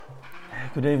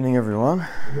Good evening, everyone.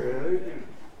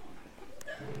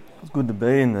 It's good to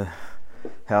be in the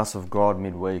house of God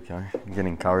midweek. Get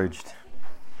encouraged.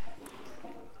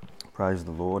 Praise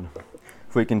the Lord.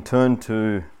 If we can turn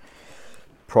to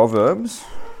Proverbs,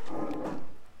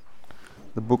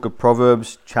 the book of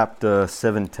Proverbs, chapter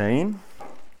 17,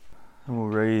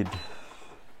 and we'll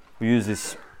use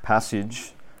this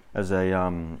passage as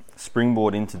a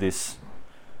springboard into this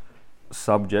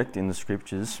subject in the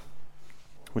scriptures,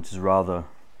 which is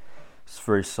it's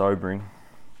very sobering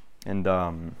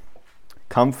and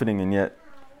comforting and yet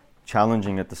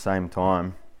challenging at the same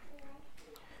time.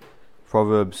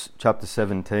 Proverbs chapter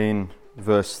 17,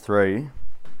 verse 3.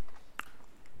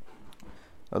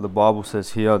 The Bible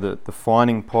says here that the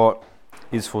fining pot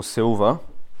is for silver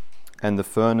and the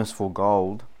furnace for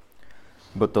gold,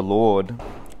 but the Lord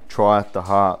trieth the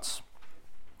hearts.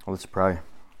 Let's pray.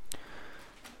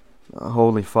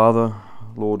 Holy Father,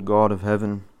 Lord God of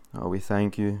heaven, we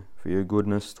thank you for your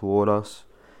goodness toward us.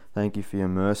 Thank you for your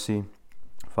mercy,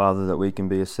 Father, that we can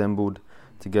be assembled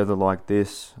together like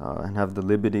this and have the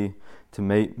liberty to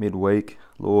meet midweek,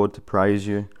 Lord, to praise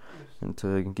you and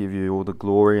to give you all the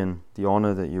glory and the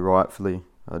honour that you rightfully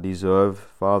deserve,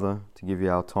 Father, to give you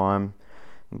our time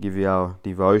and give you our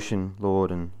devotion,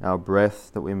 Lord, and our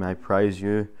breath that we may praise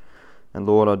you. And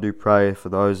Lord, I do pray for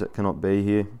those that cannot be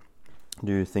here.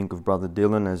 Do think of Brother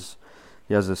Dylan as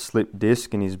he has a slipped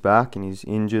disc in his back and he's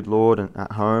injured, Lord, and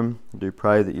at home. I do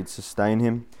pray that you'd sustain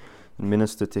him and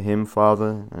minister to him,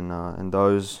 Father, and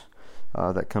those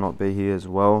that cannot be here as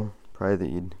well. Pray that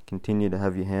you'd continue to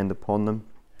have your hand upon them.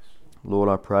 Lord,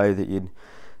 I pray that you'd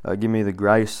give me the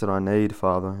grace that I need,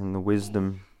 Father, and the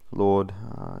wisdom, Lord,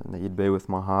 and that you'd be with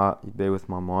my heart, you'd be with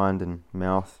my mind and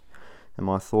mouth and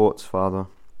my thoughts, Father.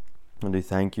 I do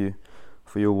thank you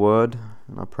for your word,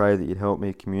 and I pray that you'd help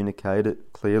me communicate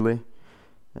it clearly.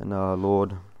 And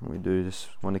Lord, we do just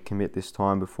want to commit this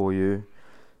time before you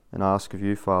and ask of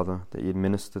you, Father, that you'd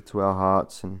minister to our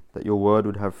hearts and that your word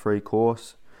would have free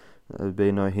course. There would be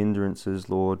no hindrances,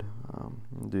 Lord. I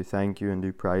do thank you and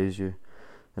do praise you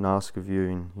and ask of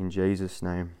you in Jesus'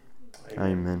 name.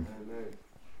 Amen.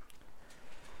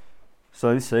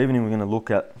 So this evening we're going to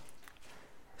look at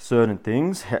certain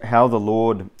things, how the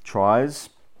Lord tries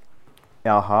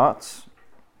our hearts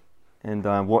and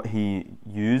what he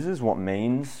uses, what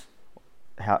means,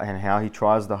 how he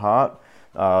tries the heart,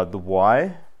 the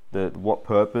why, what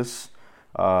purpose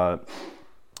it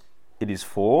is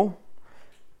for,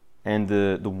 and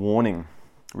the warning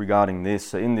regarding this.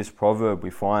 So in this proverb we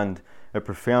find a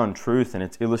profound truth, and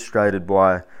it's illustrated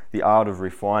by the art of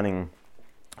refining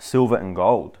silver and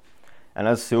gold. And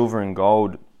as silver and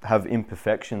gold have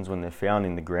imperfections when they're found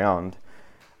in the ground,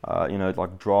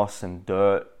 like dross and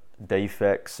dirt,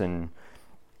 defects and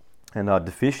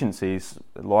deficiencies.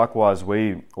 Likewise,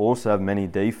 we also have many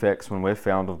defects when we're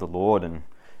found of the Lord, and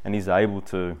He's able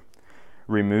to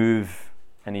remove,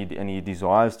 and He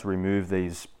desires to remove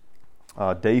these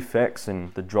defects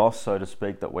and the dross, so to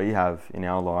speak, that we have in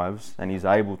our lives, and He's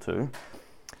able to,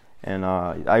 and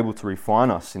able to refine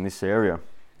us in this area.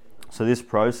 So this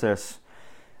process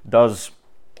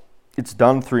it's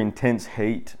done through intense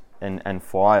heat and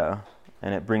fire,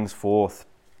 and it brings forth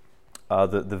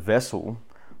the vessel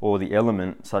or the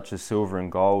element such as silver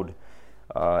and gold,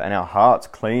 and our hearts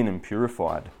clean and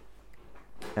purified,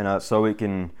 and so it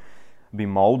can be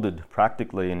molded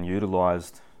practically and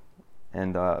utilized,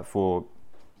 and for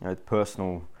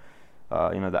personal,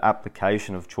 the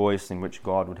application of choice in which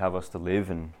God would have us to live,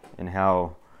 and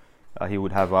how He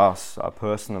would have us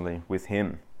personally with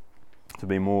Him to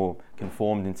be more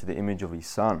conformed into the image of His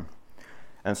Son.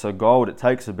 And so gold, it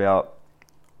takes about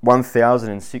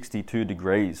 1062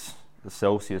 degrees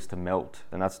Celsius to melt,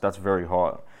 and that's very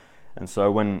hot. And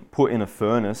so when put in a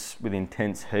furnace with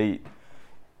intense heat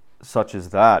such as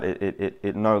that,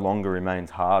 it no longer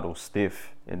remains hard or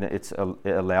stiff, and it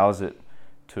allows it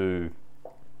to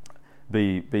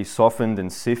be softened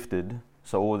and sifted,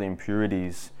 so all the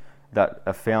impurities that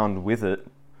are found with it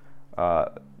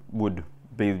would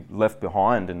be left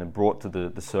behind and are brought to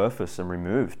the surface and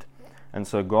removed. And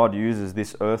so God uses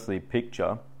this earthly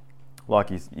picture,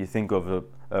 like you think of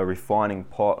a refining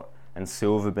pot and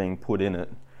silver being put in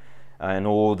it, and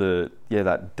all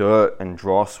that dirt and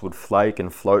dross would flake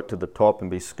and float to the top and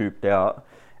be scooped out.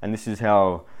 And this is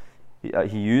how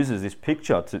He uses this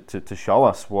picture to show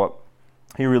us what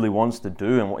He really wants to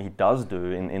do and what He does do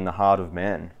in the heart of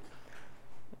man.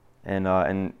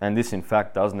 And this in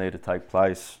fact does need to take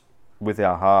place with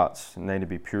our hearts, and need to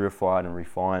be purified and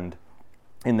refined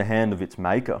in the hand of its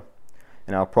maker.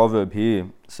 And our proverb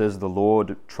here says the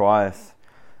Lord trieth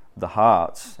the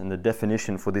hearts, and the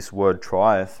definition for this word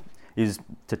trieth is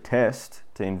to test,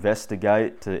 to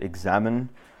investigate, to examine,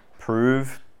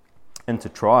 prove, and to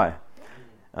try.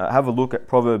 Have a look at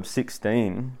Proverbs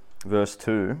 16, verse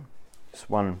 2, just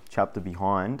one chapter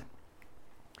behind.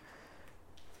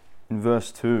 In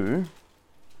verse 2,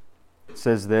 it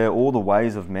says there, all the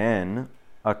ways of man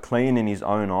are clean in his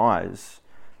own eyes,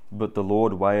 but the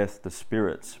Lord weigheth the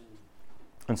spirits.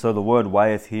 And so the word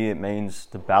weigheth here means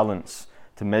to balance,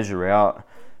 to measure out,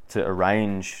 to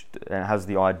arrange, and has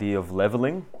the idea of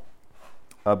leveling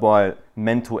by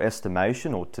mental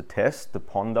estimation, or to test, to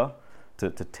ponder, to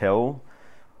tell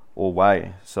or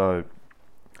weigh. So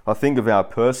I think of our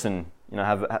person,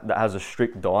 that has a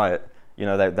strict diet.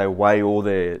 They weigh all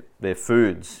their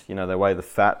foods. They weigh the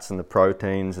fats and the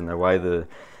proteins, and they weigh the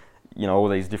all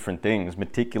these different things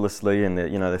meticulously, and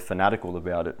they're fanatical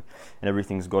about it, and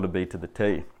everything's got to be to the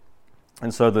T.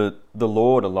 And so the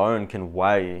Lord alone can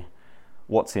weigh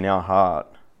what's in our heart,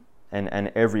 and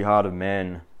every heart of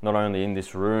man, not only in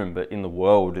this room but in the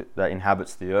world that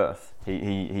inhabits the earth.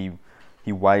 He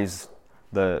weighs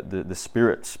the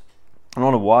spirits. And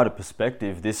on a wider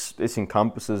perspective, this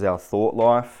encompasses our thought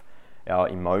life, our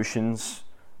emotions,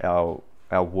 our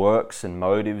works and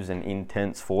motives and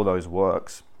intents for those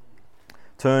works.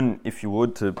 Turn, if you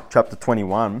would, to chapter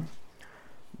 21,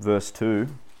 verse 2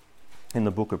 in the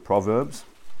book of Proverbs.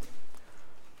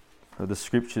 The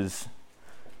scriptures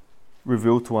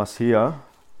reveal to us here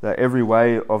that every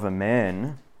way of a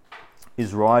man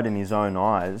is right in his own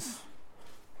eyes,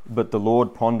 but the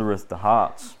Lord pondereth the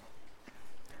hearts.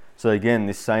 So again,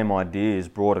 this same idea is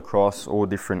brought across all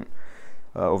different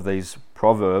of these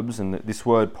proverbs, and this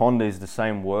word ponder is the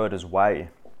same word as weigh.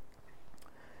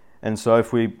 And so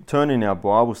if we turn in our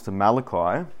Bibles to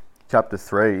Malachi chapter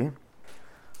 3,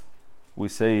 we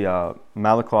see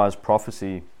Malachi's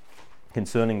prophecy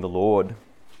concerning the Lord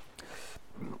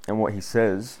and what he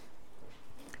says.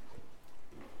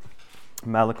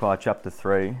 Malachi chapter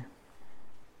 3.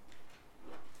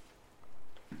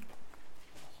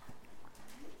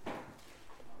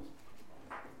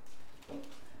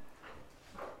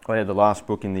 The last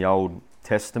book in the Old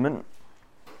Testament,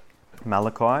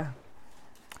 Malachi.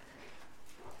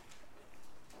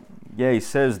 He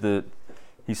says,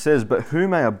 but who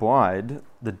may abide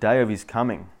the day of his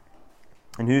coming?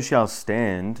 And who shall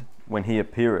stand when he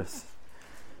appeareth?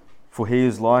 For he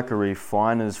is like a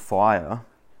refiner's fire,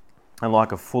 and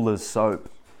like a fuller's soap.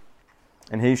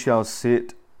 And he shall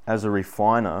sit as a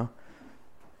refiner,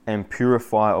 and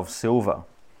purifier of silver.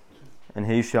 And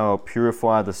he shall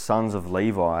purify the sons of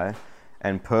Levi,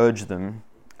 and purge them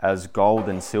as gold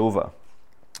and silver.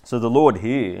 So the Lord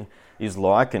here is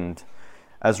likened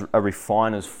as a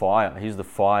refiner's fire. He's the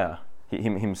fire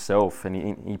himself, and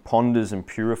he ponders and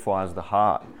purifies the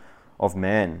heart of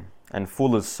man. And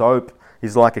fuller's soap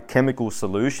is like a chemical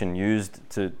solution used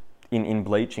in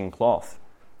bleaching cloth.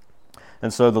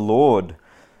 And so the Lord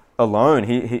alone,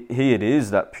 he it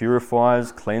is that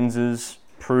purifies, cleanses,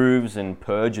 proves and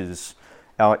purges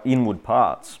our inward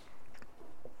parts.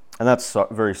 And that's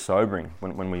very sobering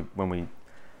when we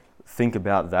think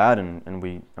about that, and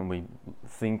we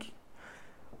think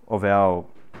of our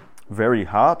very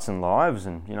hearts and lives,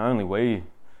 and only we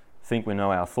think we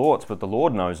know our thoughts, but the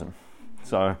Lord knows them.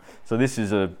 So this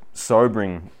is a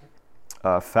sobering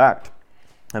fact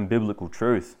and biblical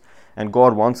truth. And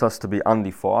God wants us to be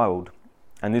undefiled,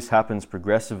 and this happens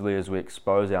progressively as we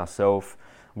expose ourselves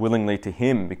willingly to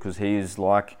Him, because He is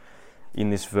like, in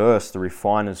this verse, the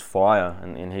refiner's fire,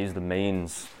 and He's the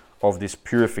means of this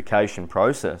purification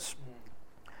process.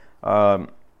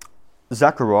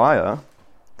 Zechariah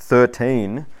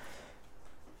 13,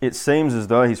 it seems as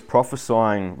though he's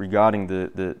prophesying regarding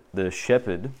the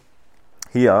shepherd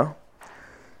here,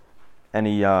 and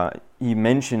he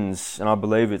mentions, and I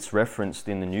believe it's referenced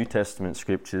in the New Testament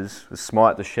scriptures,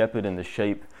 smite the shepherd and the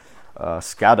sheep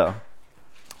scatter.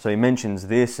 So he mentions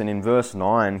this, and in verse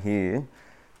 9 here,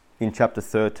 in chapter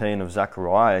 13 of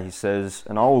Zechariah, he says,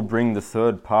 and I will bring the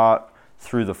third part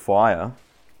through the fire,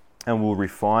 and will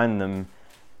refine them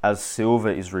as silver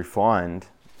is refined,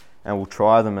 and will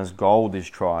try them as gold is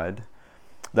tried.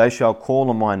 They shall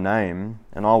call on my name,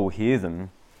 and I will hear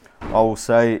them. I will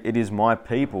say, it is my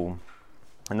people,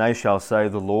 and they shall say,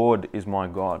 the Lord is my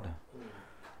God.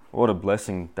 What a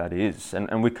blessing that is.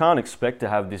 And we can't expect to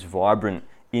have this vibrant,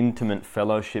 intimate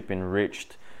fellowship,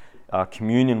 enriched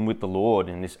communion with the Lord,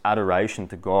 and this adoration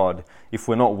to God, if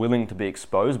we're not willing to be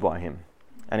exposed by Him,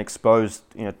 and exposed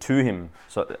to Him,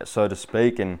 so to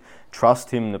speak, and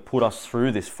trust Him to put us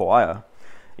through this fire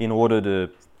in order to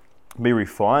be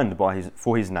refined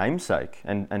for His name's sake.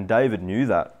 And David knew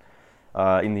that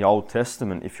in the Old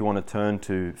Testament. If you want to turn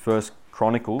to 1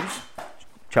 Chronicles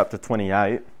chapter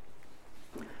 28,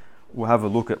 we'll have a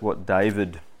look at what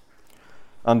David,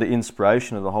 under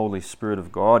inspiration of the Holy Spirit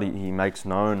of God, he makes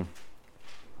known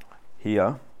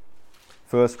here.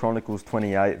 1 Chronicles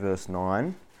 28 verse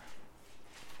 9.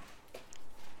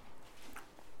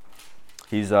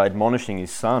 He's admonishing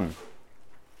his son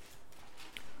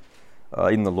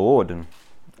in the Lord and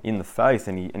in the faith,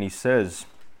 and he says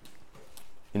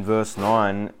in verse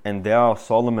 9, "And thou,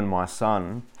 Solomon my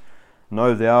son,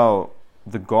 know thou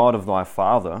the God of thy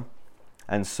father,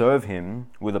 and serve him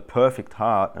with a perfect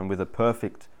heart and with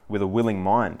a willing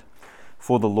mind.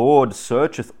 For the Lord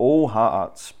searcheth all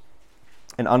hearts,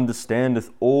 and understandeth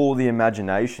all the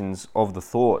imaginations of the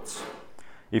thoughts.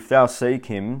 If thou seek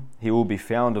him, he will be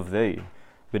found of thee.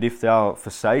 But if thou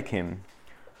forsake him,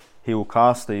 he will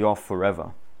cast thee off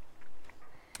forever."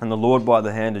 And the Lord by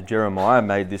the hand of Jeremiah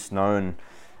made this known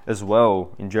as well.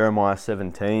 In Jeremiah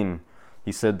 17,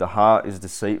 he said, "The heart is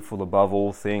deceitful above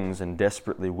all things and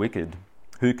desperately wicked.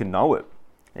 Who can know it?"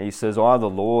 And he says, "I, the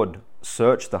Lord,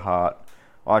 search the heart.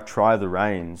 I try the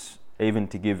reins, even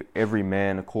to give every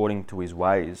man according to his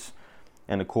ways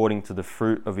and according to the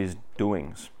fruit of his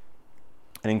doings."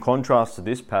 And in contrast to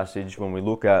this passage, when we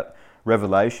look at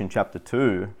Revelation chapter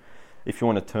 2, if you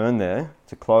want to turn there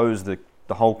to close the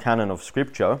whole canon of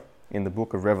Scripture in the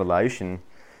book of Revelation,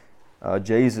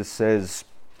 Jesus says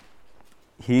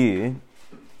here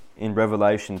in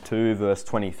Revelation 2 verse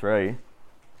 23,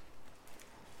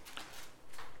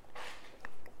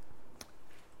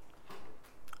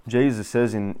 Jesus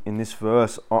says in this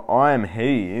verse, "I am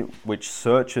he which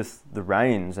searcheth the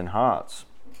reins and hearts,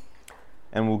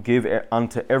 and will give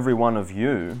unto every one of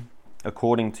you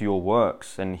according to your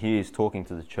works." And he is talking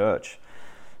to the church.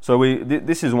 So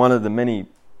this is one of the many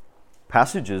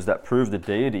passages that prove the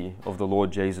deity of the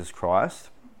Lord Jesus Christ.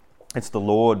 It's the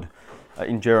Lord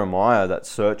in Jeremiah that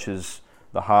searches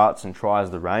the hearts and tries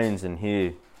the reins, and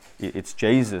here it's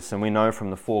Jesus. And we know from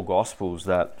the four Gospels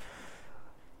that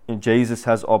Jesus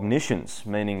has omniscience,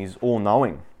 meaning he's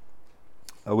all-knowing,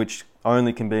 which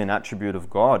only can be an attribute of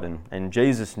God. And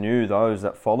Jesus knew those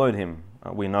that followed him.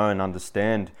 We know and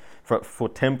understand for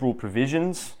temporal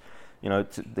provisions, he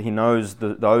knows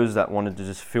those that wanted to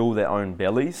just fill their own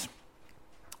bellies.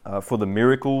 For the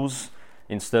miracles,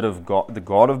 instead of God, the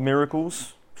God of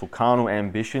miracles, for carnal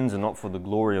ambitions and not for the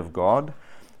glory of God,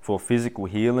 for physical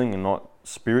healing and not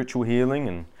spiritual healing,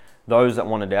 and those that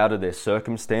wanted out of their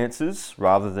circumstances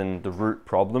rather than the root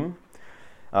problem,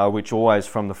 which always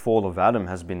from the fall of Adam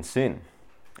has been sin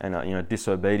and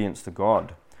disobedience to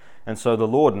God. And so the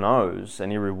Lord knows,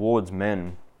 and he rewards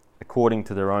men according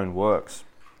to their own works.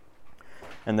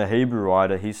 And the Hebrew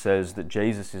writer, he says that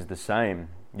Jesus is the same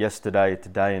yesterday,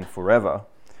 today, and forever,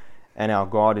 and our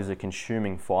God is a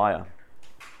consuming fire.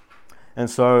 And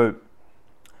so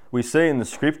we see in the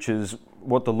Scriptures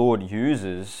what the Lord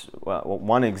uses.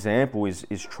 One example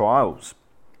is trials.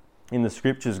 In the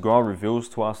Scriptures, God reveals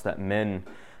to us that men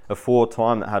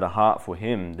aforetime that had a heart for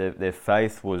him, their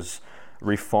faith was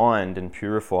refined and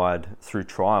purified through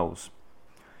trials.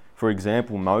 For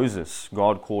example, Moses.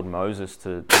 God called Moses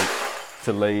to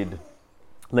lead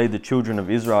the children of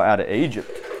Israel out of Egypt.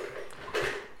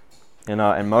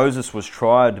 And Moses was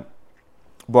tried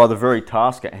by the very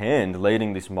task at hand,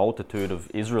 leading this multitude of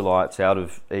Israelites out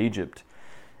of Egypt.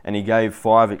 And he gave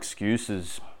 5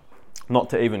 excuses not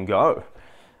to even go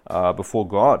before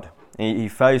God. He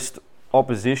faced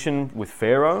opposition with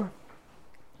Pharaoh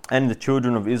and the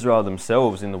children of Israel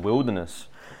themselves in the wilderness.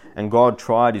 And God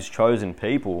tried his chosen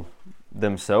people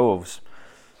themselves,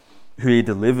 who he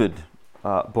delivered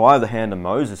by the hand of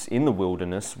Moses in the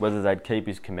wilderness, whether they'd keep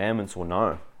his commandments or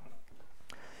no.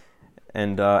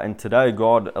 And today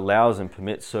God allows and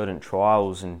permits certain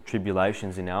trials and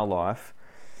tribulations in our life.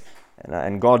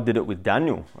 And God did it with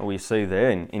Daniel. We see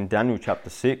there in Daniel chapter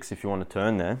 6, if you want to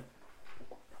turn there.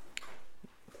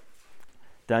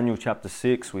 Daniel chapter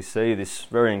 6, we see this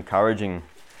very encouraging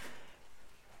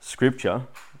scripture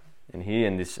in here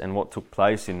and what took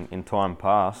place in time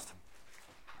past.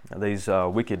 These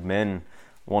wicked men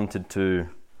wanted to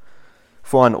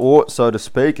find aught, so to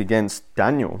speak, against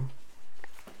Daniel.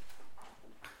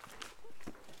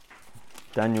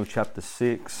 Daniel chapter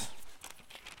 6.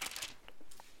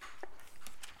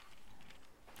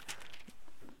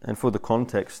 And for the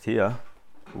context here,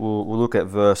 we'll look at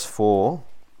verse 4.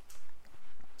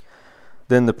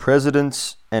 Then the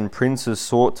presidents and princes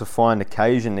sought to find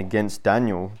occasion against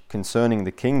Daniel concerning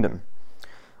the kingdom,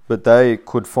 but they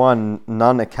could find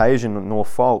none occasion nor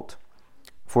fault,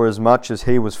 for as much as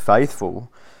he was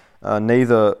faithful,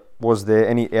 neither was there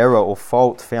any error or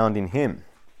fault found in him.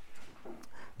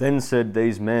 Then said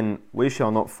these men, "We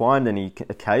shall not find any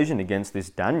occasion against this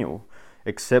Daniel,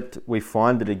 except we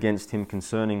find it against him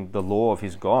concerning the law of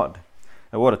his God.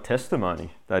 And what a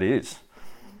testimony that is.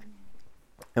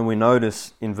 And we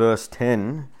notice in verse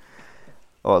 10,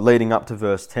 or leading up to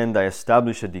verse 10, they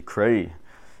establish a decree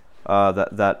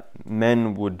that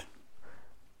men would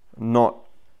not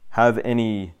have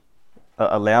any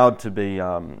allowed to be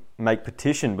make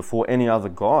petition before any other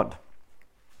god,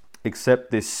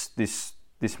 except this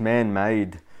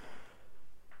man-made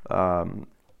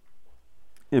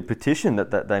petition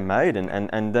that they made,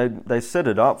 and they set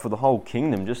it up for the whole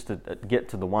kingdom just to get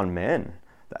to the one man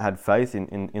that had faith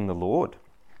in the Lord.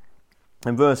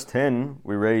 In verse 10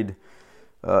 we read,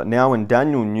 now when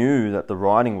Daniel knew that the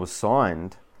writing was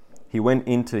signed, he went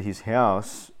into his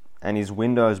house, and his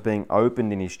windows being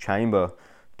opened in his chamber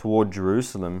toward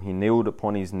Jerusalem, he kneeled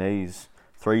upon his knees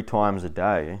 3 times a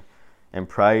day, and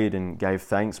prayed and gave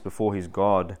thanks before his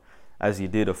God, as he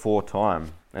did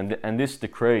aforetime. And this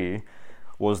decree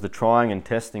was the trying and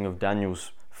testing of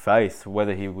Daniel's faith,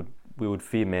 whether we would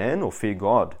fear man or fear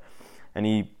God. And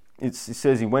it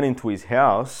says he went into his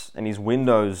house, and his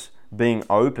windows being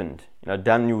opened.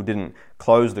 Daniel didn't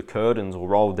close the curtains or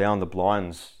roll down the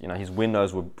blinds. His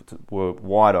windows were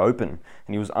wide open,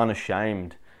 and he was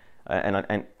unashamed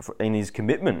and in his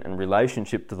commitment and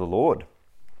relationship to the Lord,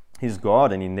 his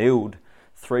God, and he kneeled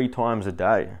 3 times a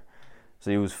day. So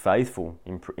he was faithful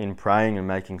in praying and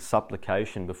making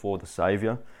supplication before the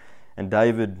Saviour. And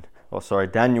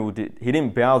Daniel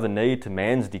didn't bow the knee to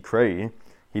man's decree.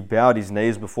 He bowed his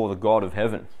knees before the God of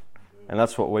heaven, and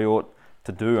that's what we ought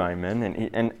to do. Amen.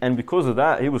 And because of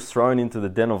that, he was thrown into the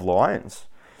den of lions.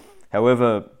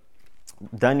 However,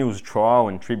 Daniel's trial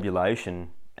and tribulation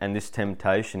and this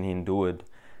temptation he endured,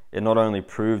 it not only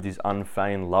proved his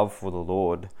unfeigned love for the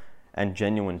Lord and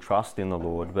genuine trust in the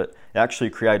Lord, but it actually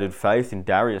created faith in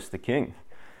Darius the king.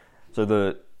 So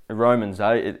the Romans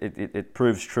 8, it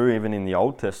proves true even in the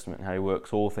Old Testament, how he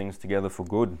works all things together for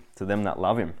good to them that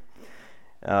love him.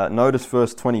 Notice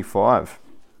verse 25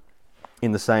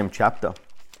 in the same chapter.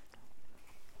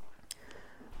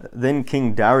 Then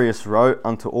King Darius wrote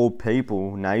unto all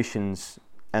people, nations,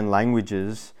 and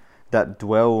languages that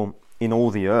dwell in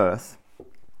all the earth,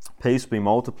 peace be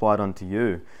multiplied unto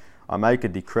you. I make a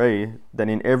decree that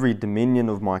in every dominion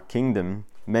of my kingdom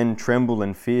men tremble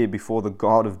and fear before the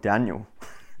God of Daniel.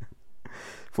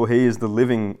 For he is the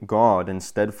living God and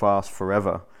steadfast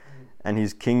forever, and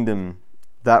his kingdom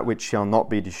that which shall not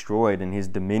be destroyed, and his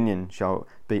dominion shall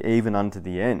be even unto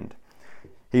the end.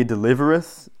 He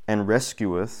delivereth and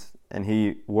rescueth, and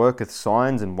he worketh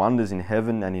signs and wonders in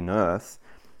heaven and in earth,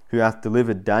 who hath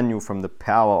delivered Daniel from the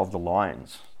power of the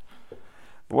lions.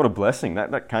 What a blessing.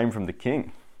 That came from the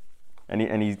king. And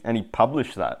he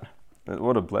published that.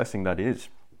 What a blessing that is.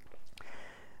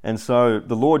 And so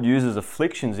the Lord uses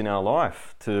afflictions in our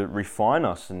life to refine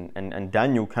us, and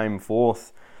Daniel came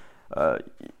forth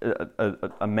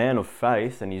a man of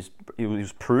faith, and he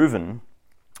was proven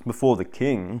before the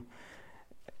king,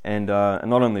 and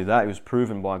not only that, he was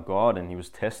proven by God, and he was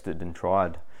tested and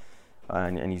tried,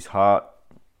 and his heart,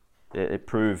 it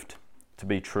proved to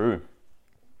be true.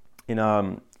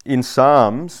 In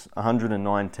Psalms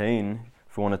 119,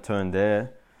 if you want to turn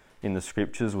there in the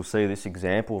scriptures, we'll see this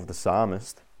example of the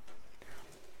psalmist.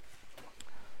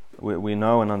 We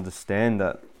know and understand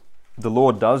that the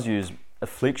Lord does use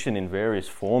affliction in various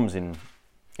forms in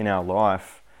our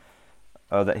life,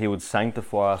 that he would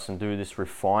sanctify us and do this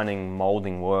refining,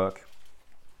 moulding work.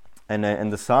 And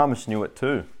the psalmist knew it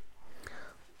too.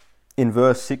 In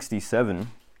verse 67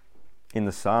 in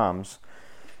the Psalms,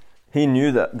 he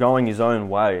knew that going his own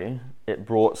way, it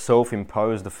brought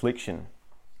self-imposed affliction,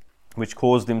 which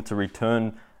caused him to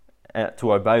return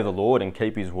to obey the Lord and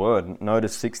keep his word.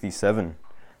 Notice 67,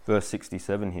 verse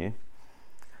 67 here.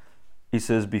 He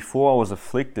says, before I was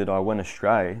afflicted, I went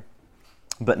astray,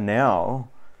 but now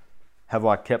have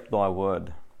I kept thy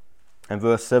word. And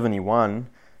verse 71,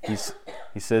 he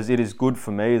says, it is good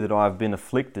for me that I have been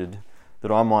afflicted,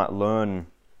 that I might learn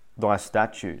thy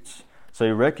statutes. So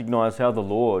he recognized how the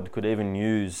Lord could even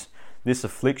use this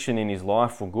affliction in his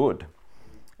life for good,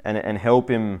 and help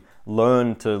him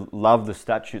learn to love the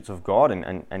statutes of God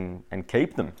and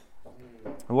keep them.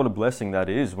 And what a blessing that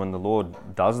is when the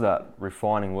Lord does that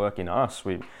refining work in us.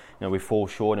 We fall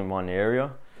short in one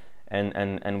area,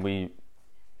 and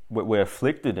we're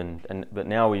afflicted, but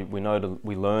now we know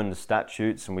we learn the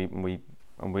statutes, and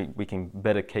we can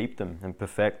better keep them and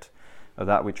perfect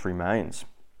that which remains,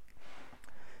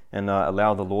 and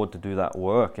allow the Lord to do that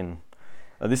work. And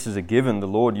this is a given. The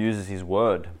Lord uses his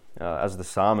word. As the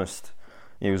psalmist,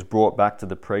 he was brought back to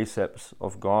the precepts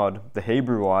of God. The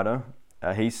Hebrew writer,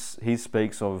 he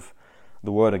speaks of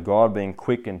the word of God being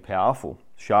quick and powerful,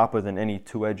 sharper than any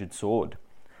two-edged sword,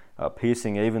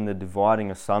 piercing even the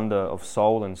dividing asunder of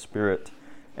soul and spirit,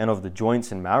 and of the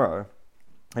joints and marrow,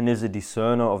 and is a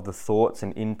discerner of the thoughts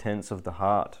and intents of the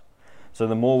heart. So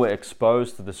the more we're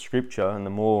exposed to the Scripture, and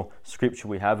the more Scripture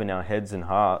we have in our heads and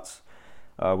hearts,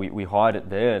 we hide it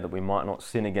there that we might not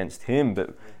sin against Him,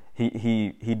 but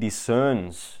He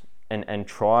discerns and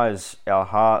tries our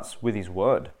hearts with His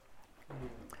Word.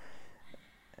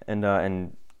 And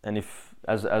if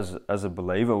as a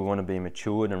believer we want to be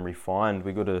matured and refined,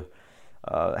 we've got to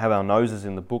have our noses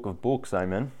in the book of books.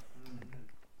 Amen.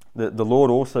 The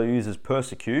Lord also uses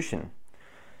persecution.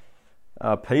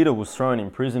 Peter was thrown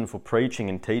in prison for preaching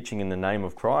and teaching in the name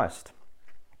of Christ.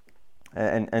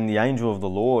 And the angel of the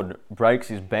Lord breaks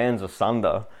his bands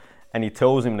asunder, and he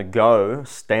tells him to go,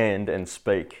 stand and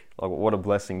speak. Like, what a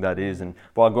blessing that is. And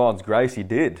by God's grace, he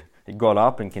did. He got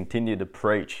up and continued to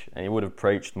preach, and he would have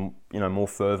preached, more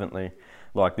fervently.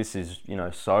 Like, this is,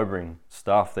 sobering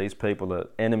stuff. These people are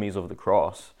enemies of the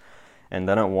cross, and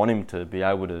they don't want him to be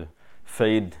able to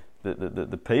feed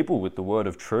the people with the word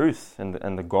of truth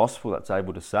and the gospel that's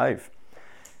able to save.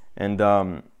 And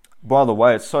by the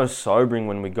way, it's so sobering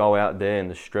when we go out there in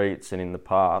the streets and in the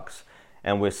parks,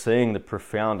 and we're seeing the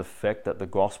profound effect that the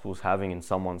gospel's having in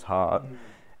someone's heart.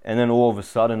 And then all of a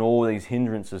sudden, all these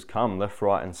hindrances come left,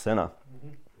 right, and center,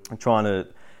 trying to,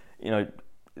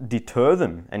 deter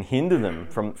them and hinder them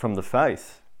from the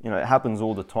faith. It happens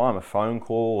all the time. A phone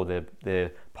call, or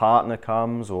their partner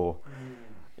comes, or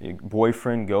your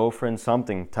boyfriend, girlfriend,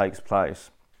 something takes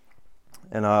place.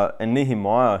 And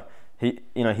Nehemiah,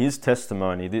 his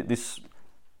testimony, this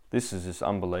is just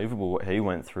unbelievable what he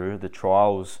went through. The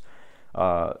trials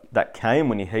that came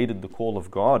when he heeded the call of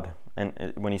God,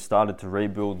 and when he started to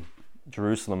rebuild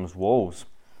Jerusalem's walls.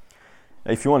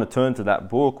 If you want to turn to that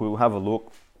book, we'll have a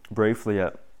look briefly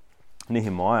at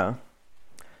Nehemiah.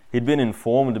 He'd been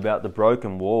informed about the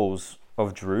broken walls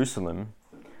of Jerusalem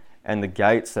and the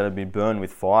gates that had been burned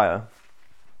with fire.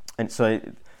 And so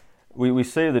we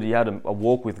see that he had a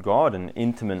walk with God, an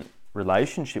intimate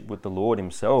relationship with the Lord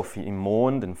himself. He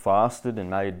mourned and fasted and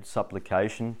made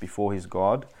supplication before his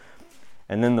God.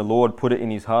 And then the Lord put it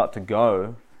in his heart to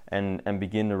go and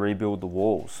begin to rebuild the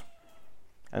walls.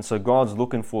 And so God's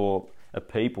looking for a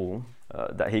people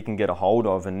that he can get a hold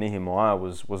of, and Nehemiah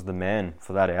was the man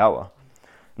for that hour.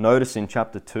 Notice in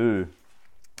chapter 2,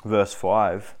 verse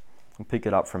 5, I'll pick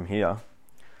it up from here.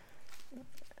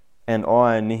 And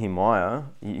I, Nehemiah,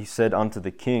 he said unto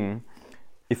the king,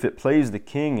 if it please the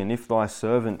king, and if thy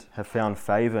servant have found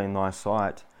favour in thy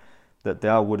sight, that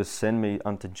thou wouldest send me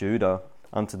unto Judah,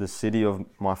 unto the city of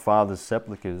my father's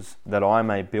sepulchres, that I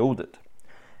may build it.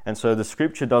 And so the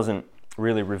scripture doesn't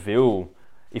really reveal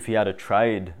if he had a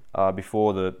trade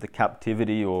before the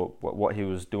captivity, or what he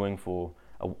was doing for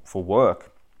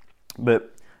work.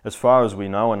 But as far as we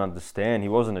know and understand, he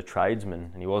wasn't a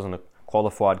tradesman, and he wasn't a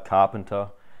qualified carpenter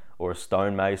or a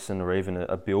stonemason or even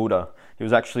a builder. He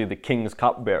was actually the king's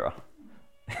cupbearer.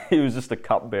 He was just a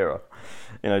cupbearer.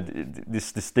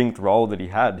 This distinct role that he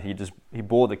had. He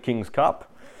bore the king's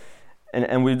cup.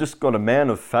 And we've just got a man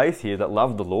of faith here that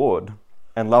loved the Lord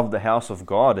and loved the house of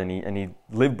God, and he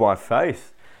lived by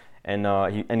faith.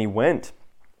 And he went.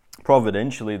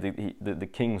 Providentially, the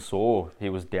king saw he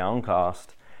was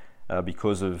downcast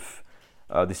because of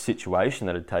this situation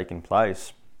that had taken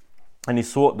place. And he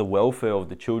sought the welfare of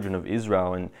the children of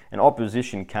Israel, and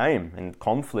opposition came, and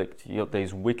conflict. You got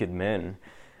these wicked men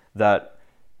that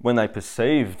when they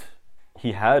perceived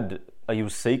he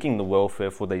was seeking the welfare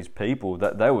for these people,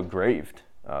 that they were grieved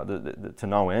to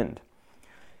no end.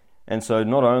 And so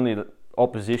not only the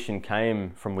opposition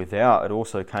came from without, it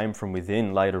also came from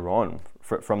within later on,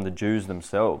 from the Jews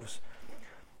themselves.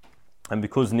 And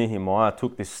because Nehemiah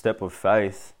took this step of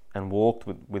faith and walked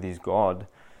with his God,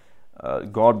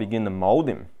 God began to mold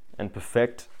him and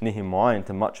perfect Nehemiah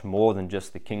into much more than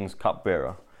just the king's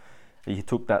cupbearer. He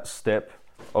took that step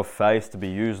of faith to be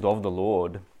used of the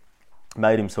Lord,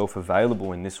 made himself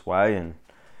available in this way,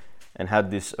 and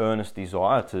had this earnest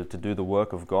desire to do the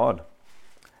work of God.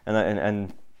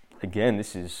 And again,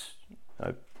 this is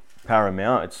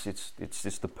paramount. It's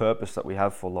just the purpose that we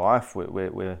have for life.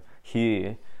 We're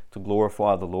here to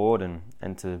glorify the Lord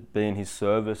and to be in his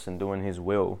service and doing his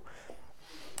will.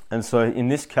 And so in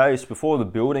this case, before the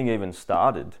building even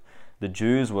started, the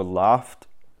Jews were laughed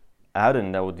at,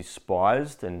 and they were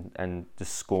despised and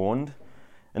just scorned.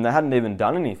 And they hadn't even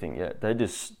done anything yet.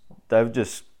 They've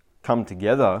just come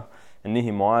together, and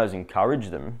Nehemiah's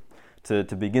encouraged them to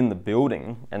begin the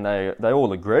building, and they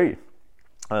all agree,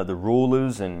 the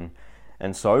rulers and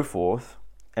so forth.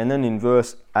 And then in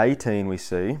verse 18 we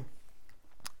see,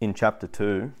 in chapter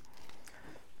 2,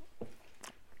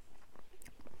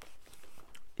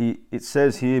 it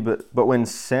says here, but when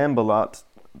Sanballat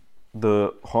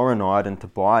the Horonite and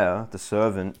Tobiah the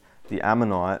servant, the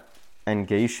Ammonite, and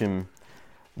Geshem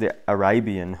the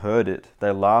Arabian heard it,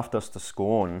 they laughed us to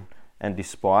scorn and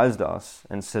despised us,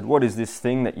 and said, "What is this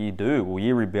thing that ye do? Will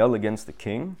ye rebel against the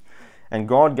king?" And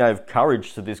God gave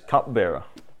courage to this cupbearer,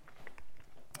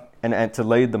 and to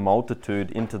lead the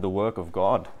multitude into the work of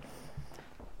God.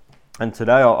 And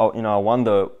today, I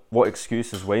wonder what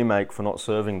excuses we make for not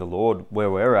serving the Lord where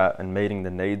we're at and meeting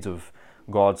the needs of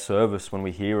God's service when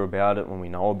we hear about it, when we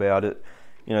know about it.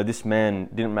 This man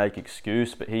didn't make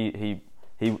excuse, but he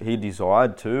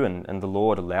desired to, and the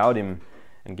Lord allowed him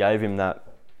and gave him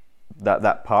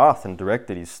that path and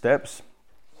directed his steps.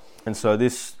 And so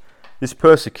this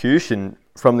persecution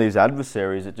from these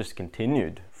adversaries, it just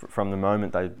continued from the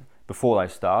moment before they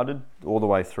started all the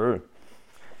way through.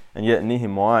 And yet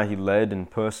Nehemiah, he led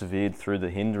and persevered through the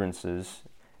hindrances,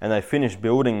 and they finished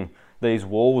building these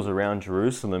walls around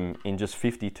Jerusalem in just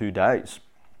 52 days.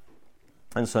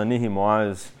 And so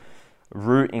Nehemiah's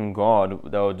root in God,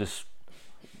 it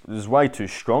was way too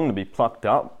strong to be plucked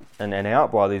up and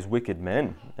out by these wicked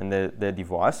men and their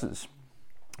devices.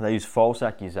 They used false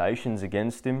accusations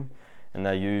against him, and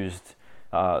they used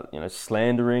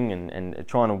slandering and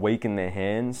trying to weaken their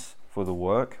hands for the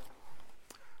work.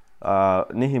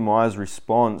 Nehemiah's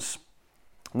response,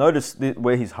 notice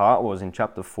where his heart was in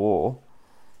chapter 4.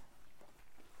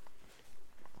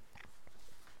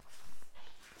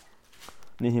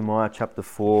 Nehemiah chapter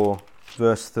 4,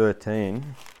 verse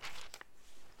 13.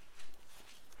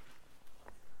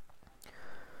 It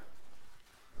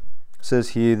says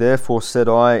here, "Therefore said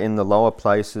I in the lower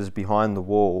places behind the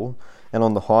wall, and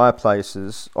on the higher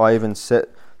places I even set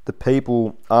the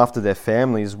people after their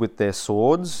families with their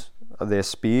swords, their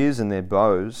spears, and their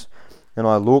bows. And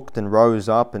I looked and rose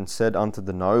up and said unto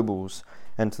the nobles,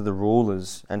 and to the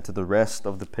rulers, and to the rest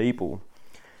of the people,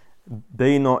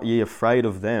 Be not ye afraid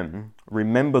of them.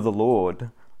 Remember the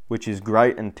Lord, which is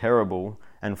great and terrible,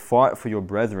 and fight for your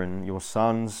brethren, your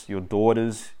sons, your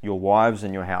daughters, your wives,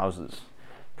 and your houses."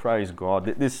 Praise God.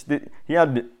 He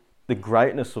had the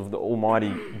greatness of the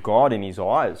Almighty God in his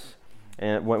eyes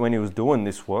when he was doing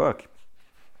this work.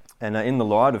 And in the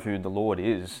light of who the Lord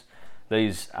is,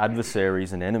 these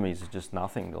adversaries and enemies are just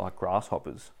nothing. They're like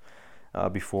grasshoppers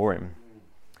before him.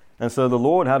 And so the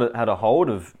Lord had a hold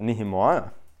of Nehemiah.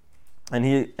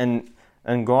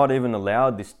 And God even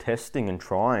allowed this testing and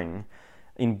trying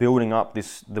in building up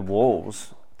the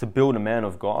walls to build a man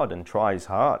of God and try his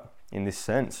heart in this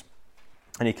sense.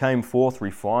 And he came forth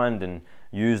refined and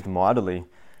used mightily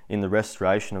in the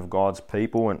restoration of God's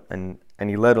people, and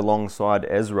he led alongside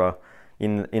Ezra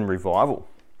in revival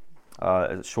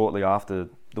shortly after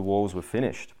the walls were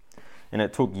finished. And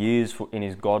it took years in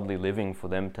his godly living for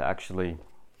them to actually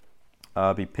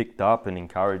be picked up and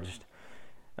encouraged.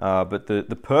 But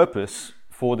the purpose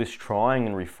for this trying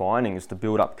and refining is to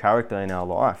build up character in our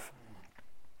life.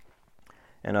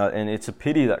 And it's a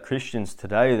pity that Christians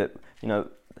today, that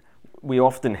we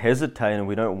often hesitate and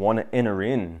we don't want to enter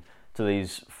in to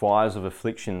these fires of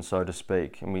affliction, so to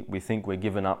speak. And we think we're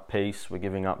giving up peace, we're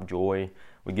giving up joy,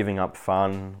 we're giving up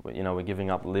fun, we're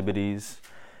giving up liberties.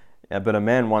 But a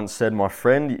man once said, "My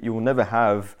friend, you will never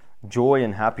have joy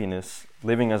and happiness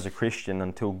living as a Christian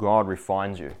until God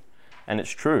refines you." And it's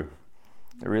true.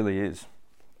 It really is.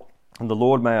 And the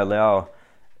Lord may allow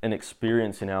an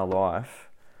experience in our life,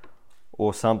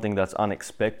 or something that's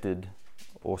unexpected,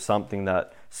 or something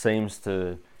that seems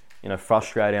to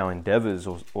frustrate our endeavors,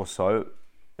 or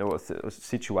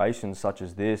situations such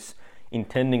as this,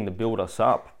 intending to build us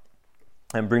up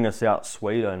and bring us out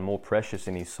sweeter and more precious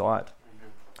in his sight.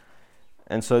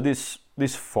 And so this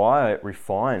fire, it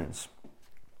refines.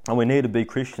 And we need to be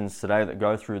Christians today that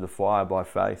go through the fire by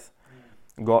faith.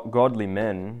 Godly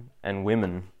men and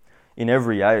women in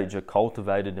every age are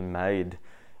cultivated and made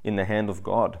in the hand of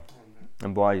God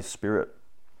and by his Spirit.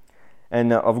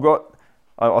 And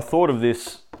I thought of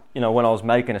this, when I was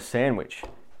making a sandwich.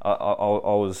 I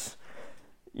was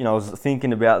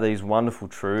thinking about these wonderful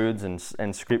truths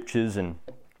and scriptures, and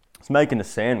I was making a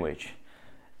sandwich.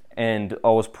 And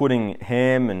I was putting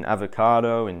ham and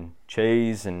avocado and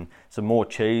cheese and some more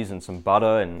cheese and some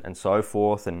butter and so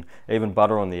forth, and even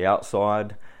butter on the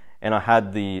outside. And I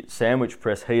had the sandwich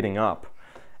press heating up.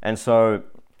 And so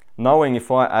knowing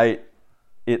if I ate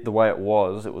it the way it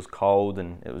was cold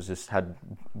and it was just had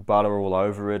butter all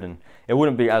over it, and it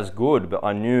wouldn't be as good, but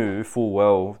I knew full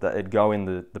well that it'd go in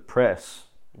the press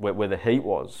where the heat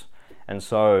was. And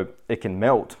so it can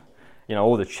melt.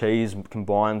 All the cheese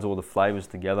combines all the flavors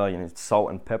together, salt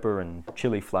and pepper and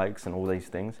chili flakes and all these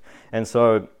things. And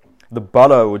so the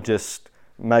butter would just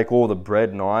make all the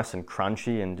bread nice and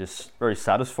crunchy and just very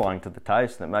satisfying to the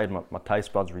taste. And it made my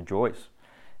taste buds rejoice.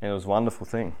 And it was a wonderful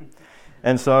thing.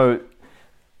 And so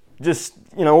just,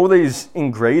 all these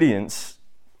ingredients,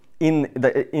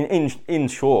 in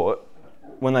short,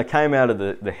 when they came out of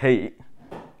the heat,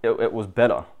 it was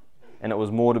better. And it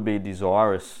was more to be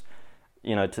desirous,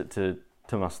 to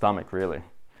my stomach, really.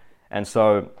 And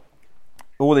so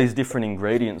all these different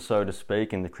ingredients, so to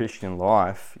speak, in the Christian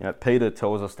life, Peter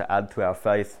tells us to add to our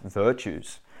faith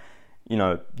virtues,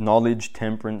 knowledge,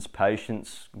 temperance,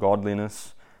 patience,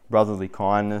 godliness, brotherly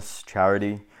kindness,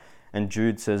 charity. And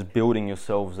Jude says, building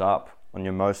yourselves up on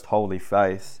your most holy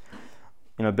faith,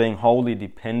 being wholly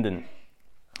dependent,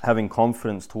 having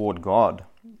confidence toward God.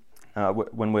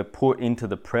 When we're put into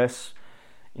the press,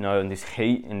 in this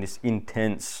heat, in this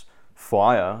intense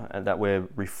fire, and that we're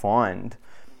refined,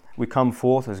 we come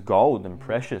forth as gold and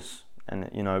precious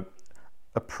and,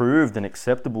 approved and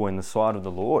acceptable in the sight of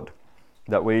the Lord.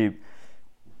 That we,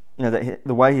 that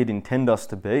the way He'd intend us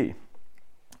to be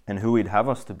and who He'd have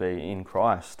us to be in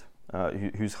Christ,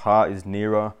 whose heart is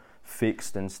nearer,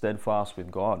 fixed and steadfast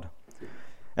with God.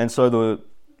 And so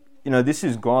this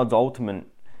is God's ultimate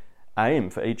aim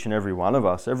for each and every one of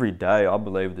us. Every day, I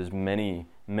believe there's many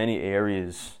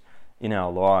areas in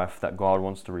our life that God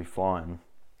wants to refine,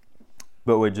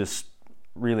 but we're just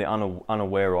really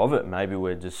unaware of it. Maybe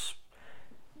we're just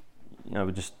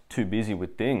too busy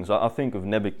with things. I think of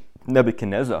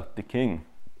Nebuchadnezzar, the king.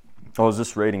 I was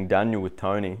just reading Daniel with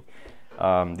Tony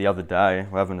the other day.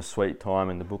 We're having a sweet time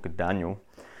in the book of Daniel,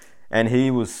 and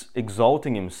he was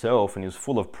exalting himself, and he was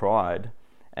full of pride,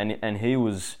 and he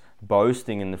was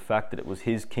boasting in the fact that it was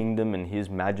his kingdom and his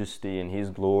majesty and his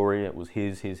glory. It was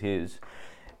his.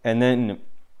 And then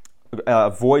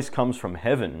a voice comes from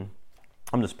heaven.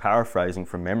 I'm just paraphrasing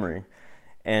from memory.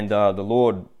 And the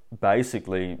Lord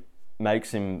basically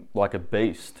makes him like a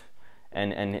beast.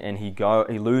 And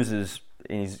he loses,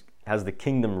 and he has the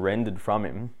kingdom rendered from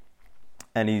him.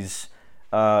 And he's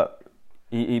on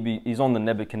the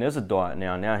Nebuchadnezzar diet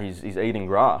now. Now he's eating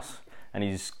grass. And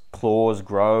his claws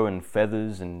grow and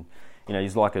feathers, and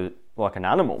he's like an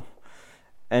animal.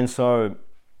 And so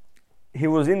he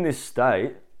was in this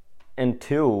state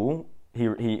until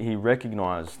he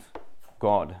recognized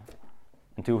God,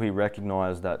 until he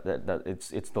recognized that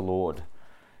it's the Lord.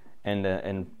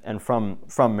 And from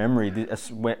memory,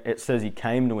 it says he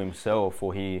came to himself,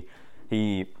 or he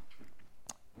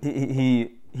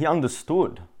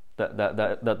understood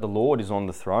that the Lord is on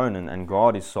the throne, and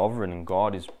God is sovereign, and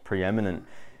God is preeminent.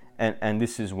 And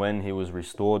this is when he was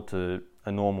restored to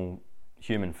a normal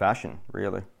human fashion,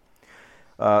 really.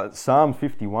 Psalm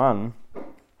 51,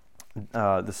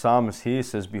 the psalmist here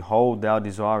says, "Behold, thou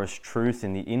desirest truth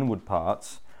in the inward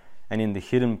parts, and in the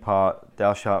hidden part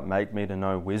thou shalt make me to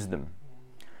know wisdom."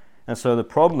 And so the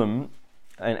problem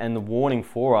and the warning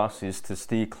for us is to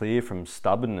steer clear from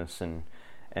stubbornness and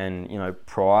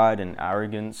pride and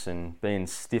arrogance and being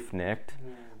stiff-necked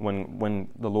when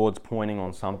the Lord's pointing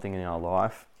on something in our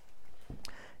life.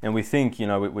 And we think,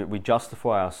 we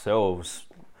justify ourselves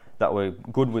that we're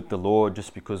good with the Lord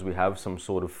just because we have some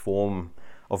sort of form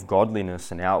of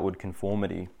godliness and outward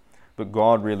conformity. But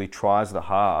God really tries the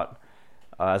heart,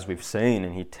 as we've seen,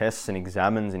 and He tests and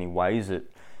examines and He weighs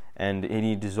it. And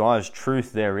He desires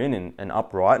truth therein and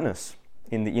uprightness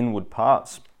in the inward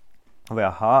parts of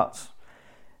our hearts.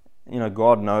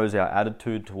 God knows our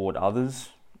attitude toward others.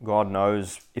 God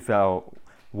knows if our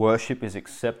worship is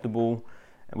acceptable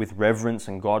with reverence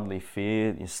and godly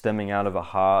fear, stemming out of a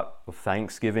heart of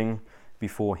thanksgiving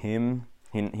before Him.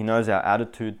 He knows our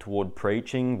attitude toward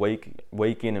preaching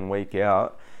week in and week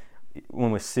out,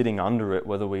 when we're sitting under it,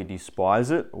 whether we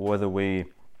despise it or whether we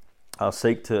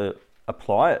seek to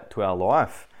apply it to our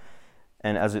life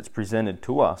and as it's presented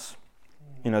to us.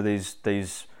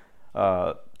 These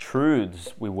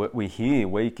truths we hear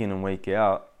week in and week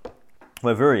out,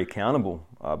 we're very accountable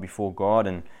before God,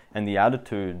 and the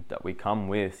attitude that we come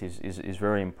with is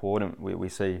very important. We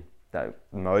see that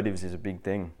motives is a big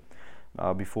thing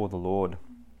before the Lord.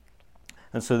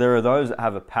 And so there are those that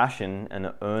have a passion and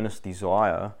an earnest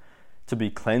desire to be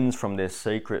cleansed from their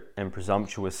secret and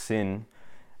presumptuous sin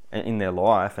in their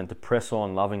life, and to press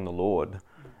on loving the Lord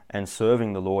and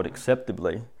serving the Lord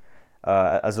acceptably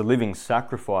as a living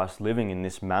sacrifice, living in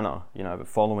this manner,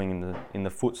 following in the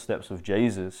footsteps of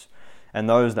Jesus. And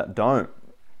those that don't,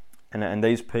 and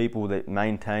these people that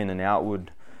maintain an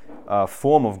outward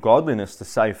form of godliness to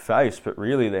save face, but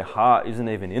really their heart isn't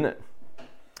even in it.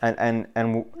 And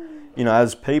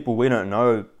as people, we don't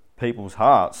know people's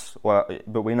hearts,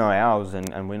 but we know ours,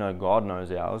 and we know God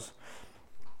knows ours.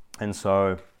 And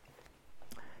so,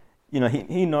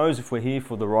 He knows if we're here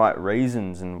for the right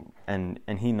reasons, and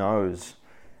He knows,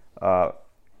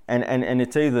 and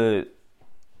it's either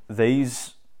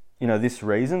these, this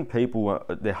reason, people,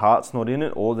 their heart's not in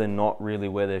it, or they're not really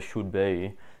where they should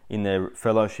be in their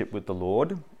fellowship with the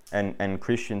Lord, and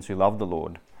Christians who love the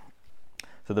Lord.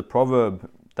 So the proverb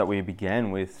that we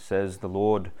began with says, "The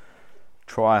Lord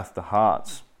trieth the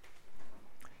hearts."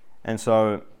 And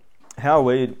so how are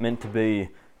we meant to be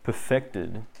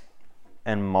perfected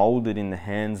and moulded in the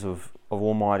hands of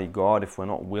Almighty God if we're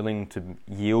not willing to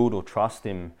yield or trust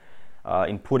Him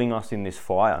in putting us in this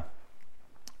fire?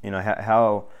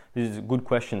 How these are good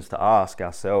questions to ask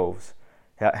ourselves.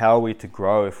 How are we to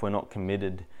grow if we're not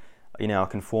committed in our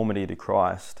conformity to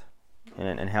Christ?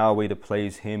 And how are we to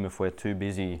please Him if we're too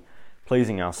busy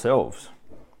pleasing ourselves?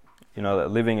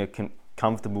 Living a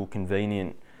comfortable,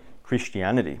 convenient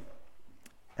Christianity.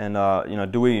 And,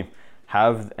 do we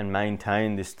have and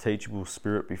maintain this teachable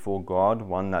spirit before God,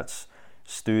 one that's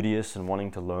studious and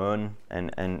wanting to learn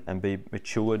and be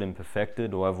matured and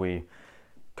perfected? Or have we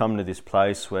come to this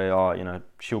place where,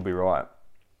 she'll be right?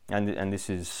 And this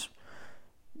is,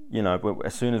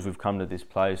 as soon as we've come to this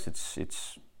place,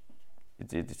 it's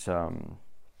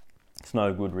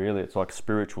no good really. It's like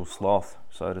spiritual sloth,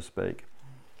 so to speak.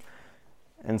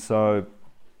 And so,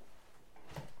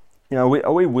 are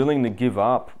we willing to give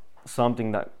up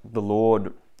something that the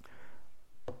Lord,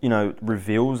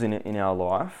 reveals in our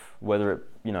life? Whether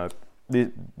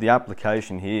it, the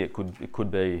application here, it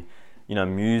could be,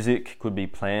 music, could be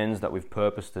plans that we've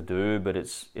purposed to do, but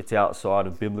it's outside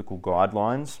of biblical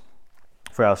guidelines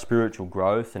for our spiritual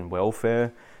growth and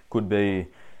welfare. Could be,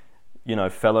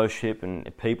 fellowship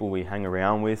and people we hang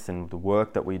around with and the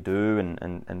work that we do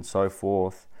and so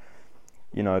forth.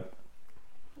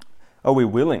 Are we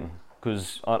willing?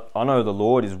 Because I know the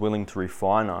Lord is willing to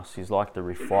refine us. He's like the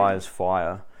refiner's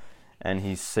fire, and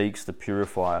He seeks to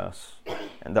purify us,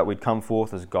 and that we'd come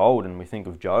forth as gold. And we think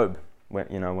of Job,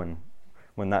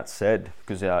 when that's said,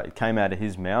 because it came out of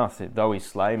his mouth, "Though He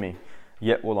slay me,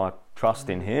 yet will I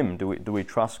trust in Him." Do we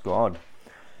trust God?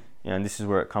 And this is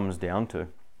where it comes down to.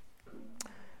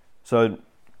 So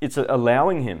it's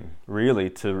allowing Him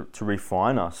really to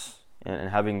refine us,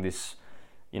 and having this,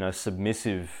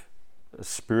 submissive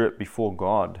spirit before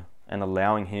God, and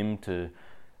allowing Him to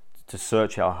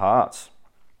search our hearts,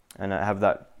 and have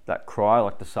that cry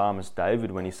like the psalmist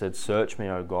David when he said, "Search me,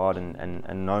 O God,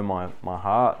 and know my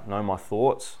heart, know my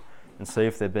thoughts, and see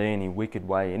if there be any wicked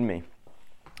way in me,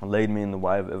 and lead me in the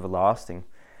way of everlasting."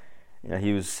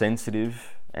 He was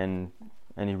sensitive, and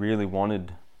he really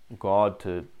wanted God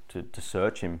to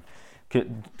search him.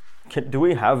 Do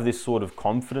we have this sort of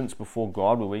confidence before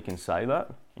God where we can say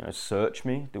that? Search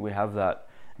me. Do we have that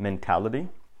mentality?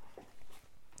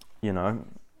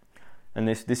 And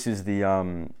this is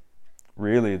the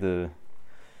really the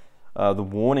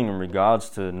warning in regards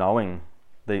to knowing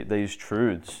these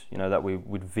truths. That we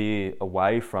would veer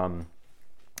away from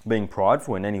being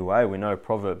prideful in any way. We know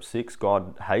Proverbs 6,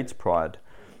 God hates pride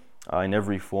in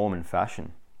every form and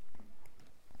fashion.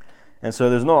 And so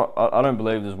I don't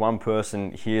believe there's one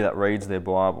person here that reads their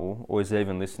Bible or is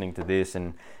even listening to this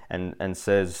and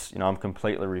says, I'm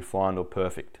completely refined or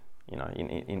perfect.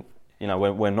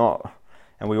 We're not.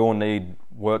 And we all need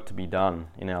work to be done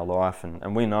in our life,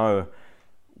 and we know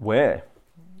where,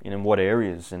 in what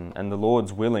areas, and the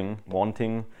Lord's willing,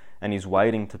 wanting, and He's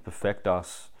waiting to perfect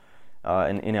us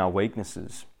in our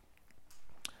weaknesses.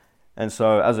 And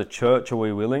so as a church, are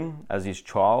we willing? As His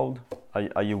child,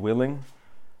 are you willing?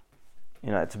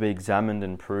 To be examined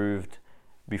and proved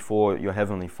before your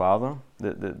Heavenly Father.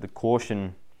 The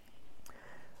caution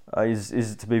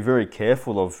is to be very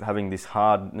careful of having this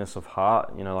hardness of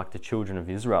heart, like the children of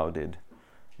Israel did.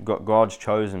 God's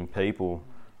chosen people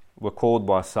were called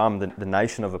by some the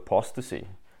nation of apostasy.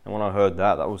 And when I heard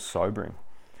that was sobering.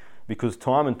 Because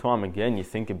time and time again, you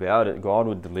think about it, God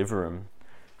would deliver them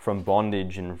from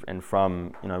bondage and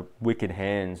from wicked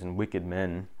hands and wicked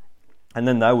men. And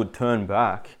then they would turn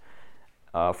back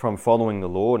from following the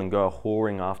Lord and go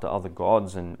whoring after other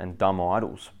gods and dumb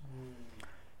idols.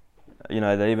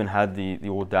 They even had the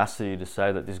audacity to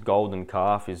say that this golden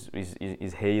calf is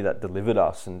He that delivered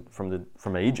us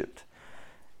from Egypt.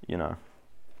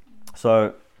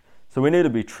 So we need to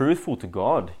be truthful to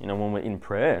God. When we're in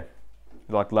prayer,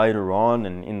 like later on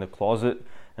and in the closet,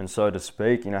 and so to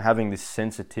speak. Having this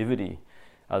sensitivity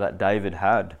that David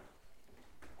had.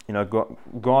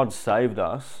 God saved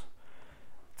us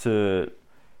to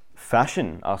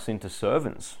fashion us into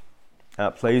servants,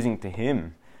 pleasing to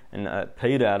Him. And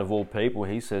Peter, out of all people,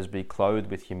 he says, be clothed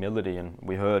with humility. And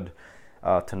we heard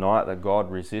tonight that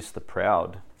God resists the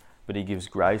proud, but He gives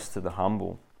grace to the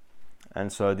humble.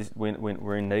 And so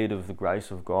we're in need of the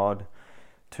grace of God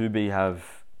to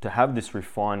have this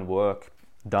refined work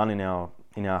done in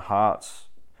our hearts,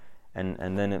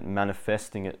 and then it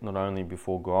manifesting it not only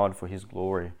before God for His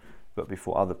glory, but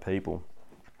before other people,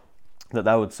 that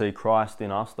they would see Christ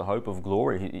in us, the hope of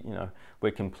glory.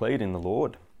 We're complete in the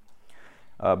Lord.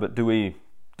 But do we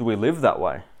live that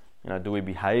way? Do we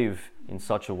behave in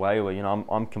such a way where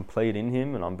I'm complete in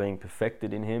Him, and I'm being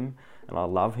perfected in Him, and I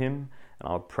love Him, and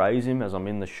I praise Him as I'm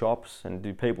in the shops, and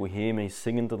do people hear me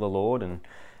singing to the Lord? And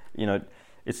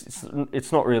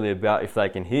it's not really about if they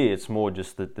can hear. It's more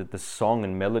just the song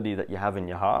and melody that you have in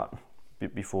your heart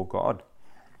before God.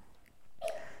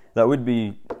 That would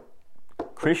be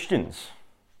Christians,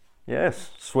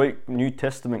 yes, sweet New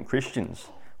Testament Christians,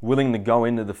 willing to go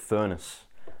into the furnace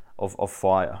of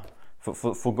fire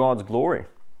for God's glory.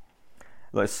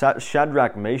 Like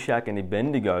Shadrach, Meshach, and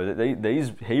Abednego,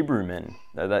 these Hebrew men,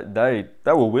 they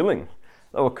were willing.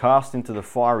 They were cast into the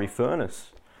fiery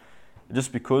furnace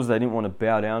just because they didn't want to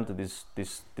bow down to this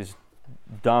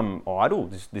dumb idol,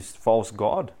 this false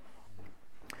god.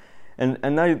 And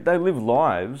they lived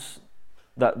lives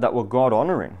that were God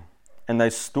honoring, and they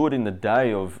stood in the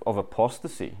day of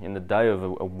apostasy, in the day of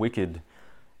a wicked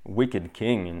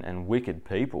king and wicked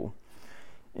people,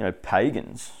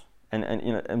 pagans, and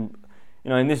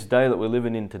in this day that we're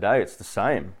living in today, it's the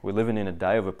same. We're living in a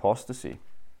day of apostasy,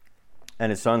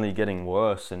 and it's only getting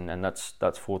worse, and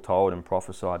that's foretold and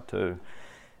prophesied too.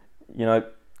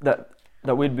 That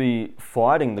we'd be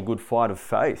fighting the good fight of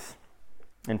faith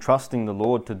and trusting the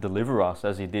Lord to deliver us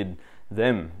as He did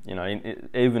them.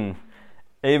 Even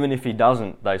if He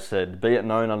doesn't, they said, "Be it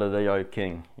known unto thee, O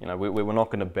King." We're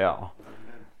not going to bow.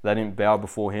 They didn't bow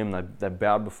before Him. They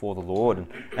bowed before the Lord,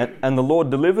 and the Lord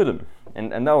delivered them.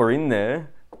 And they were in there,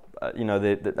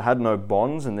 they had no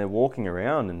bonds, and they're walking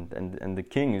around, and the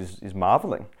king is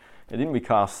marveling. It didn't we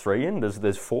cast 3 in?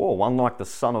 There's 4, one like the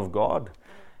Son of God,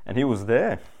 and He was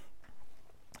there,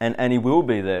 and He will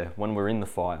be there when we're in the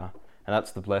fire, and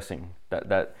that's the blessing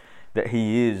that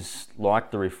He is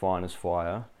like the refiner's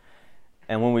fire,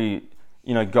 and when we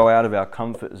go out of our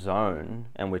comfort zone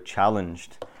and we're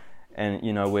challenged, and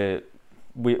we're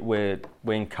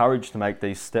encouraged to make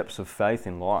these steps of faith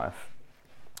in life.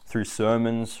 Through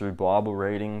sermons, through Bible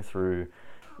reading, through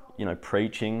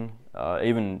preaching,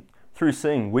 even through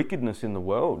seeing wickedness in the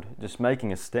world, just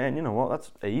making a stand.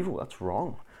 That's evil, that's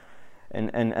wrong,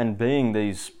 and being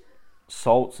these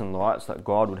salts and lights that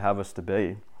God would have us to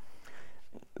be,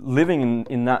 living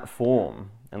in that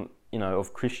form and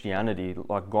of Christianity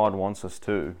like God wants us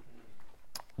to.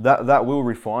 That will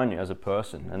refine you as a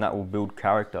person, and that will build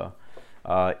character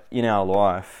in our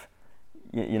life.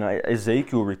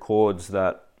 Ezekiel records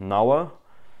that Noah,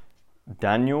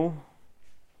 Daniel,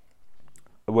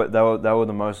 they were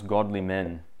the most godly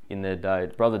men in their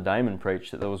day. Brother Damon preached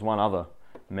that there was one other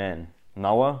man,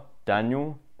 Noah,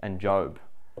 Daniel, and Job.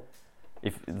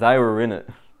 If they were in it,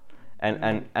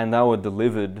 and they were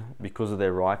delivered because of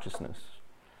their righteousness,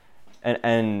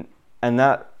 and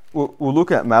that we'll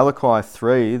look at Malachi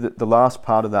 3, the last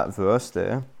part of that verse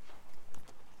there.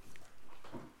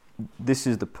 This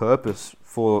is the purpose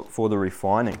for the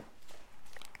refining.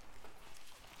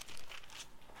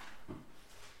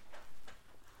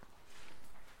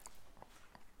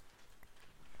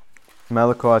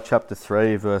 Malachi chapter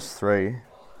 3, verse 3. It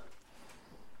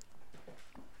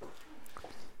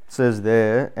says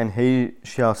there, "And he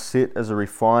shall sit as a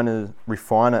refiner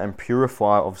and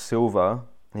purifier of silver,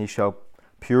 and he shall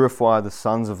purify the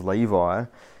sons of Levi,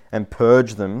 and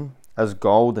purge them as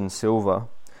gold and silver,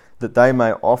 that they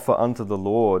may offer unto the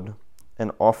Lord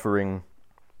an offering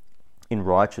in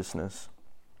righteousness."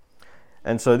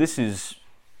 And so this is,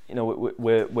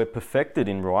 we're perfected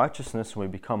in righteousness, and we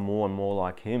become more and more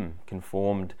like Him,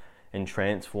 conformed and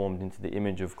transformed into the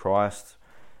image of Christ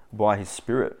by His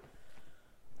Spirit.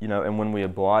 And when we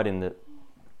abide in the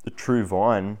true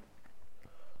vine,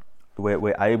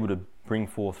 we're able to bring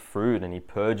forth fruit, and He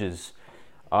purges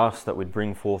us that would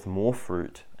bring forth more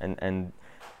fruit and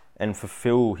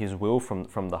fulfill His will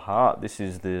from the heart. This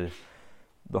is the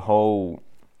whole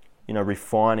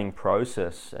refining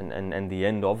process, and the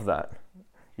end of that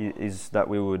is that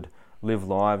we would live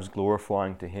lives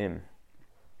glorifying to Him.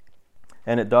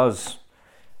 And it does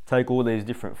take all these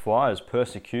different fires: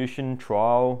 persecution,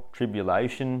 trial,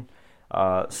 tribulation,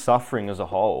 suffering as a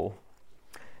whole.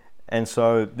 And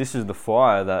so this is the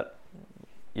fire that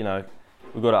we've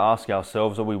got to ask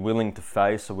ourselves: are we willing to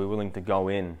face? Are we willing to go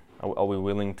in? Are we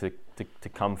willing to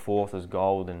come forth as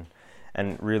gold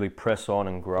and really press on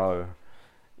and grow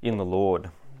in the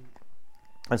Lord?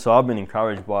 And so I've been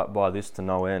encouraged by this to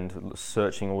no end,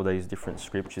 searching all these different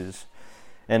scriptures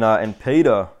And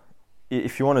Peter,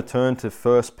 if you want to turn to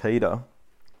 1 Peter,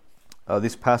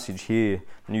 this passage here,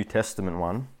 New Testament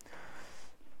one,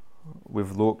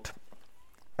 we've looked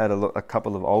at a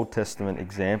couple of Old Testament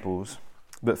examples,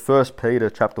 but 1 Peter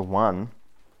chapter 1,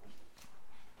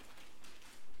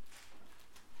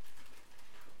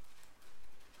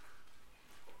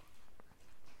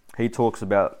 he talks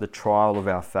about the trial of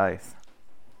our faith.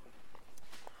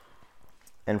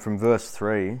 And from verse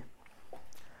 3,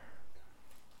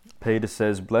 Peter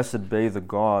says, "Blessed be the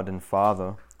God and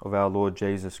Father of our Lord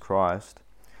Jesus Christ,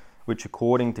 which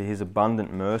according to his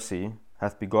abundant mercy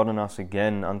hath begotten us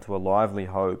again unto a lively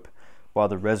hope by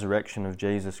the resurrection of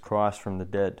Jesus Christ from the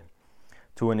dead,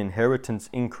 to an inheritance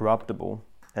incorruptible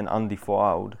and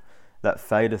undefiled, that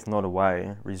fadeth not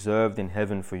away, reserved in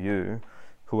heaven for you,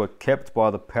 who are kept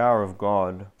by the power of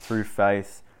God through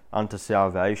faith unto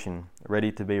salvation,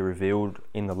 ready to be revealed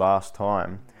in the last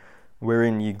time,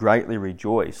 wherein ye greatly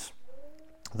rejoice,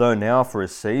 though now for a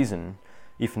season,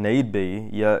 if need be,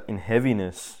 ye are in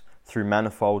heaviness through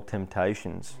manifold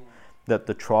temptations, that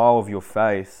the trial of your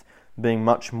faith, being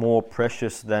much more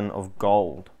precious than of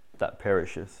gold that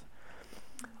perisheth,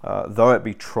 though it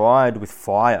be tried with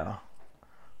fire,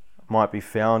 might be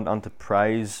found unto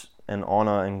praise and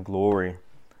honour and glory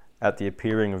at the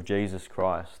appearing of Jesus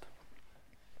Christ."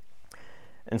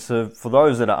 And so for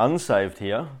those that are unsaved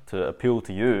here, to appeal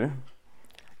to you,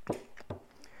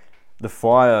 the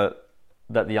fire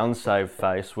that the unsaved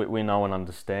face, we know and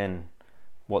understand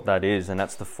what that is, and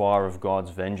that's the fire of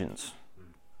God's vengeance,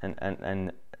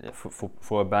 and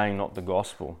for obeying not the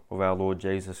gospel of our Lord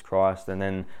Jesus Christ, and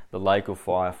then the lake of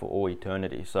fire for all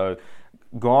eternity. So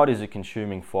God is a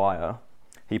consuming fire.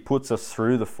 He puts us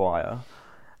through the fire,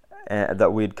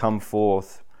 that we'd come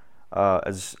forth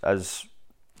as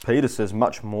Peter says,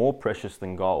 much more precious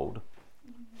than gold.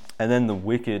 And then the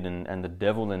wicked and the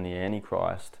devil and the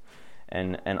Antichrist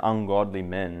and ungodly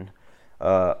men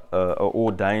are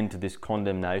ordained to this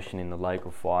condemnation in the lake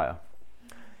of fire.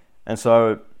 And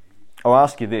so I'll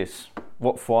ask you this: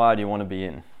 what fire do you want to be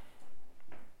in?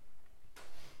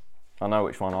 I know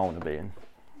which one I want to be in.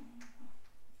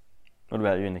 What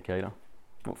about you, Nikita?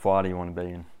 What fire do you want to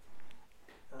be in?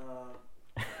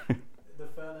 The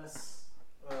furnace,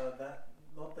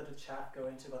 not that the chaff go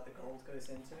into, but the gold goes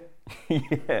into.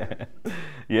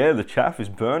 Yeah, the chaff is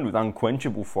burned with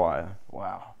unquenchable fire.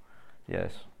 Wow.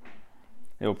 Yes.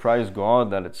 It'll praise God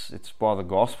that it's by the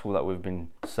gospel that we've been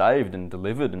saved and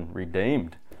delivered and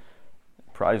redeemed.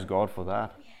 Praise God for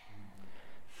that.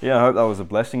 Yeah, I hope that was a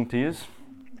blessing to you.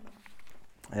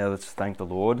 Yeah, let's thank the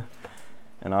Lord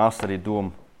and ask that He'd do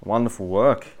a wonderful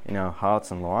work in our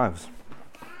hearts and lives.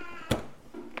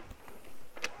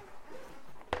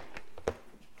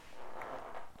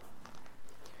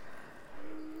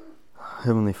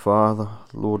 Heavenly Father,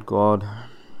 Lord God,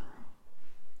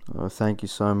 thank you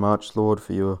so much, Lord,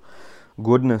 for your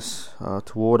goodness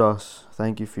toward us.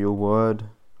 Thank you for your word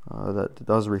that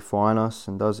does refine us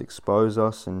and does expose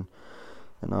us, and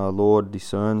Lord,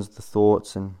 discerns the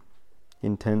thoughts and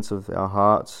intents of our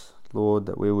hearts, Lord,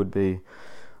 that we would be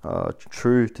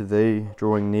true to Thee,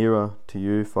 drawing nearer to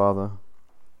you, Father,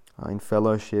 in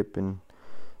fellowship and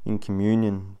in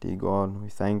communion, dear God. We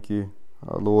thank you,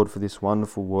 Lord, for this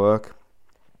wonderful work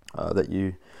that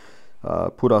you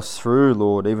put us through,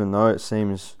 Lord, even though it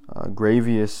seems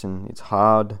grievous and it's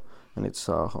hard and it's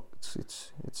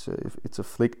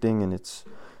afflicting and it's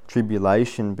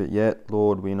tribulation, but yet,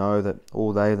 Lord, we know that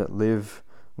all they that live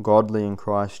godly in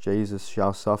Christ Jesus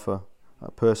shall suffer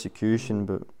persecution.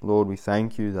 But Lord, we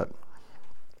thank you that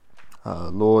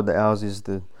Lord, that ours is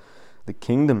the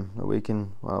kingdom, that we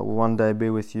can one day be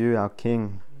with you, our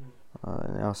King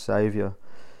and our Saviour.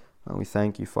 We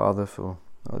thank you, Father, for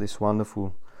this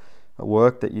wonderful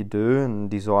work that you do and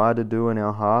desire to do in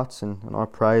our hearts, and I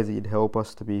pray that you'd help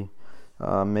us to be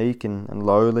meek and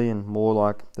lowly and more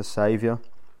like the Saviour,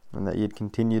 and that you'd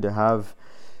continue to have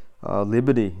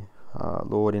liberty,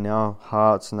 Lord, in our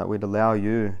hearts, and that we'd allow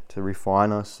you to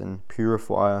refine us and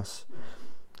purify us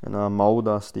and mould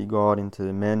us, dear God,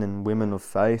 into men and women of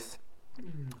faith,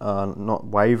 not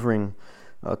wavering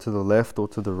to the left or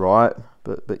to the right,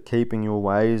 but keeping your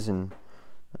ways and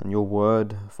your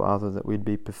word, Father, that we'd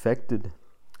be perfected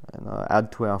and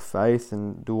add to our faith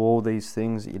and do all these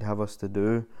things that you'd have us to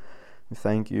do. We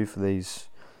thank you for these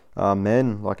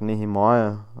men like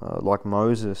Nehemiah, like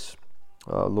Moses,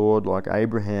 Lord, like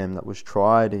Abraham, that was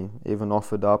tried. He even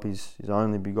offered up his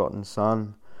only begotten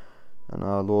son. And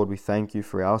Lord, we thank you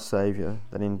for our Saviour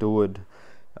that endured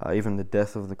even the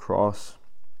death of the cross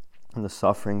and the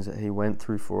sufferings that he went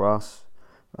through for us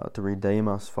to redeem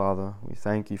us, Father. We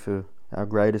thank you for our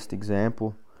greatest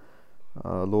example,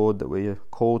 Lord, that we are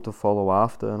called to follow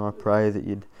after. And I pray that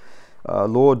you'd,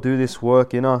 Lord, do this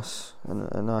work in us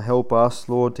and help us,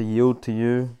 Lord, to yield to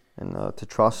you and to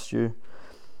trust you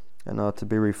and to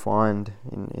be refined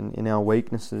in our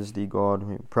weaknesses, dear God.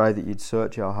 We pray that you'd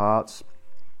search our hearts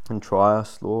and try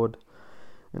us, Lord,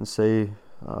 and see,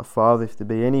 Father, if there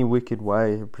be any wicked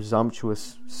way,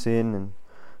 presumptuous sin and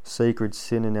secret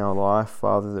sin in our life,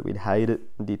 Father, that we'd hate it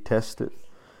and detest it,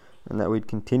 and that we'd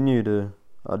continue to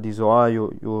desire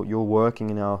your working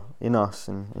in us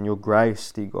and your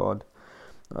grace, dear God,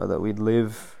 that we'd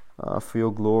live for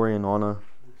your glory and honour.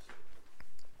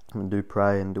 And do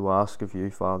pray and do ask of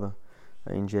you, Father,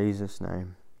 in Jesus'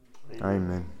 name.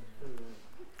 Amen.